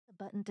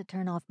button to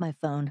turn off my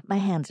phone. My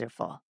hands are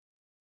full.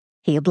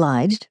 He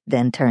obliged,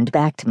 then turned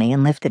back to me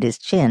and lifted his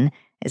chin,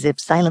 as if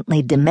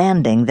silently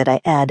demanding that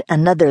I add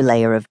another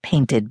layer of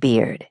painted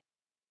beard.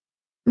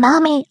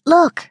 "Mommy,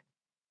 look!"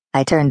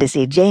 I turned to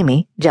see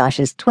Jamie,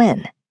 Josh's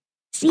twin.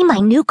 "See my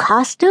new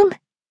costume?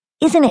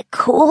 Isn't it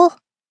cool?"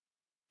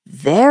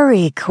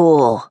 "Very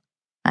cool."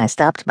 I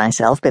stopped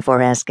myself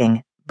before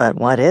asking, "But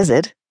what is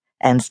it?"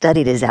 and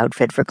studied his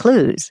outfit for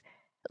clues.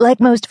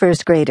 Like most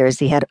first graders,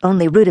 he had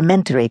only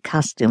rudimentary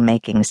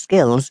costume-making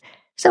skills,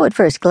 so at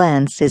first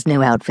glance his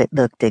new outfit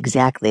looked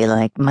exactly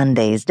like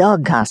Monday's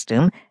dog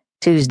costume,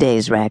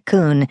 Tuesday's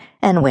raccoon,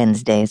 and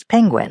Wednesday's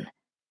penguin.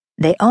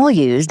 They all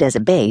used as a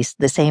base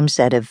the same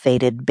set of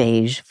faded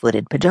beige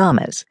footed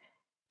pajamas.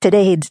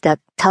 Today he'd stuck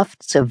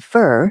tufts of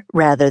fur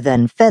rather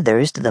than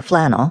feathers to the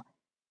flannel,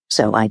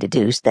 so I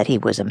deduced that he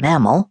was a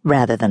mammal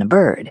rather than a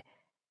bird.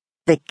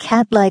 The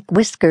cat-like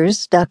whiskers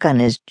stuck on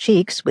his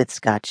cheeks with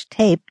Scotch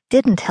tape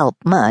didn't help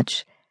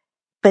much,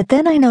 but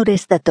then I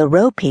noticed that the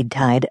rope he'd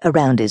tied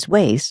around his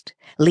waist,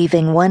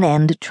 leaving one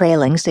end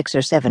trailing 6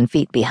 or 7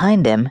 feet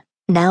behind him,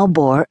 now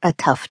bore a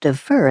tuft of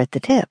fur at the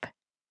tip.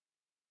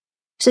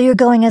 "So you're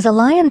going as a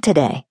lion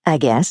today," I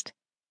guessed.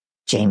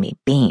 Jamie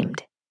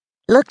beamed.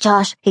 "Look,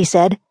 Josh," he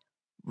said.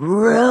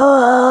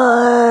 "Roar!"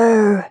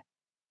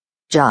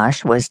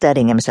 Josh was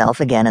studying himself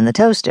again in the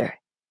toaster.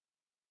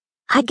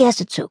 "I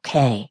guess it's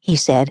okay," he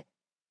said,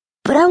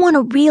 "but I want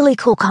a really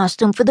cool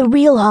costume for the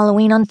real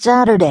Halloween on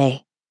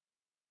Saturday."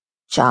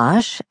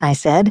 "Josh," I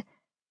said,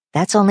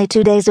 "that's only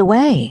 2 days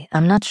away.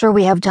 I'm not sure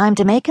we have time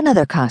to make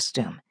another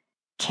costume.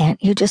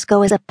 Can't you just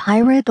go as a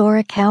pirate or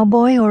a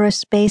cowboy or a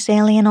space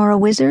alien or a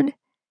wizard?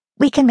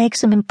 We can make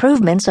some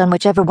improvements on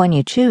whichever one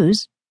you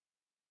choose."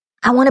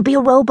 "I want to be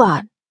a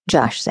robot,"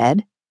 Josh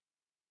said.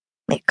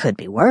 It could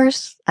be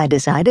worse, I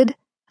decided.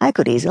 I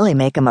could easily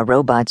make him a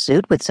robot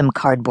suit with some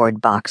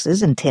cardboard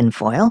boxes and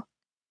tinfoil.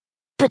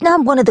 "But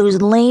not one of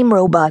those lame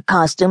robot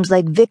costumes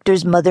like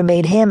Victor's mother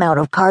made him out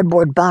of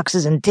cardboard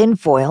boxes and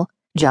tinfoil,"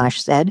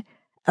 Josh said.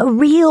 "A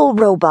real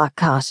robot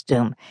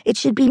costume. It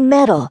should be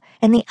metal,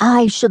 and the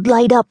eyes should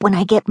light up when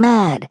I get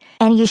mad,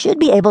 and you should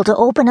be able to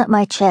open up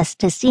my chest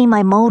to see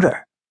my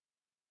motor."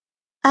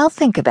 "I'll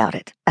think about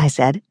it," I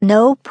said.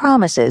 "No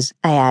promises,"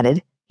 I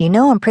added. "You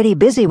know I'm pretty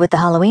busy with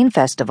the Halloween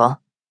festival."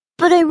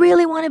 "But I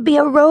really want to be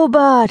a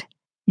robot."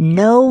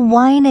 "No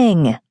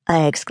whining,"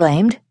 I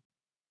exclaimed.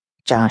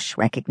 Josh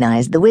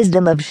recognized the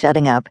wisdom of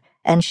shutting up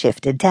and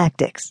shifted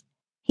tactics.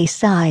 He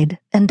sighed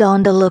and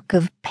donned a look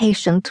of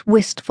patient,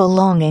 wistful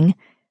longing,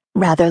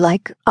 rather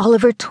like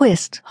Oliver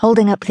Twist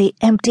holding up the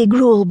empty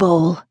gruel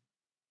bowl.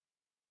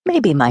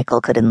 Maybe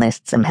Michael could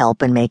enlist some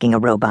help in making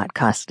a robot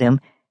costume,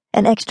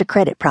 an extra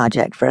credit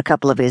project for a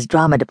couple of his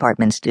drama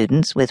department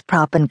students with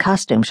prop and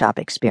costume shop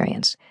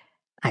experience.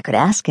 I could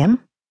ask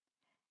him.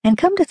 And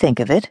come to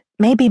think of it,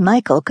 maybe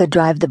Michael could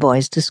drive the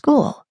boys to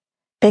school,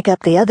 pick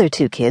up the other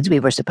 2 kids we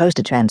were supposed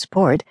to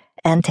transport,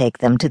 and take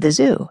them to the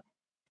zoo.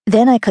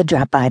 Then I could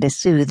drop by to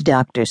soothe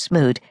Dr.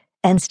 Smoot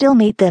and still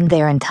meet them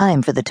there in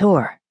time for the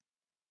tour.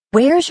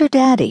 "Where's your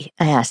daddy?"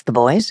 I asked the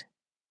boys.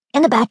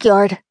 "In the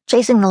backyard,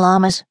 chasing the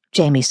llamas,"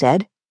 Jamie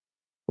said.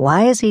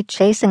 "Why is he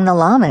chasing the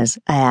llamas?"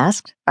 I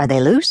asked. "Are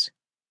they loose?"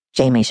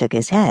 Jamie shook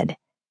his head.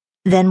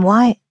 "Then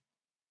why—"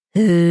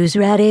 "Who's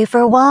ready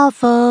for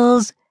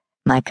waffles?"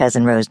 my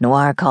cousin Rose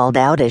Noir called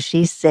out as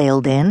she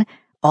sailed in,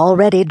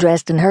 already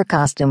dressed in her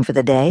costume for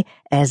the day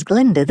as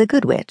Glinda the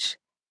Good Witch.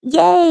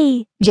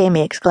 "Yay!"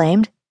 Jamie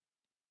exclaimed.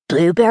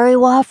 "Blueberry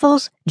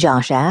waffles?"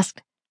 Josh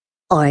asked.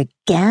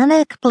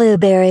 "Organic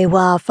blueberry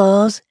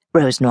waffles,"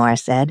 Rose Noir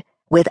said,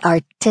 "with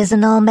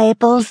artisanal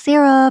maple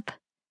syrup."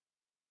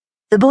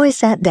 The boys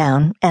sat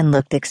down and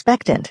looked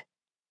expectant.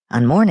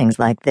 On mornings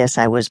like this,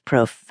 I was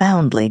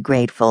profoundly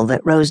grateful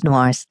that Rose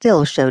Noir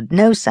still showed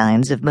no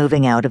signs of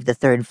moving out of the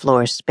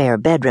 3rd-floor spare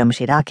bedroom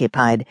she'd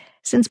occupied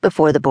since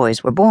before the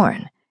boys were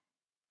born.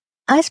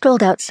 I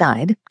strolled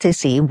outside to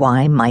see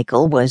why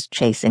Michael was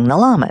chasing the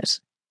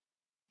llamas.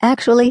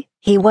 Actually,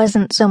 he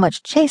wasn't so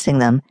much chasing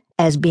them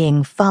as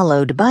being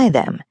followed by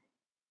them.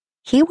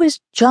 He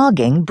was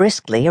jogging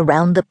briskly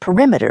around the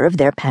perimeter of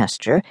their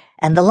pasture,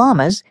 and the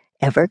llamas,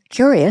 ever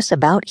curious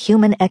about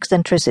human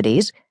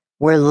eccentricities,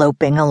 were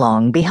loping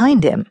along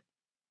behind him.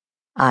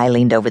 I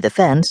leaned over the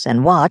fence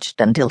and watched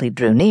until he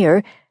drew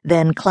near,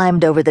 then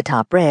climbed over the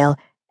top rail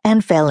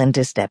and fell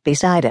into step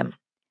beside him.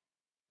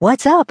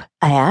 "What's up?"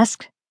 I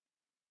asked.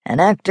 "An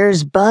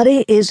actor's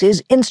body is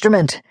his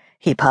instrument,"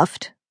 he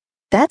puffed.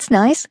 "That's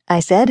nice," I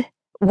said.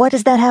 "What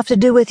does that have to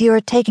do with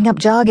your taking up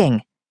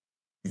jogging?"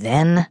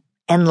 Then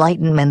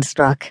enlightenment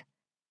struck.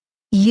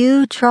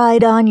 "You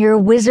tried on your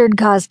wizard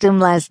costume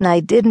last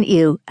night, didn't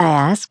you?" I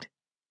asked.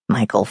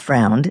 Michael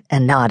frowned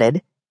and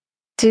nodded.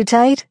 "Too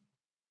tight?"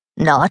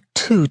 "Not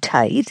too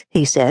tight,"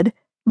 he said,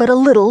 "but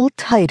a little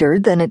tighter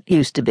than it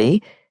used to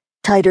be.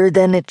 Tighter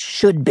than it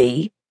should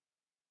be."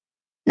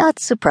 Not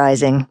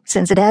surprising,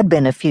 since it had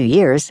been a few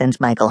years since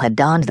Michael had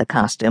donned the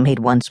costume he'd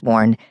once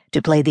worn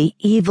to play the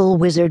evil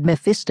wizard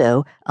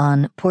Mephisto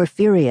on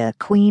Porphyria,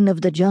 Queen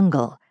of the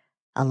Jungle,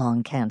 a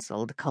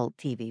long-cancelled cult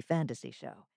TV fantasy show.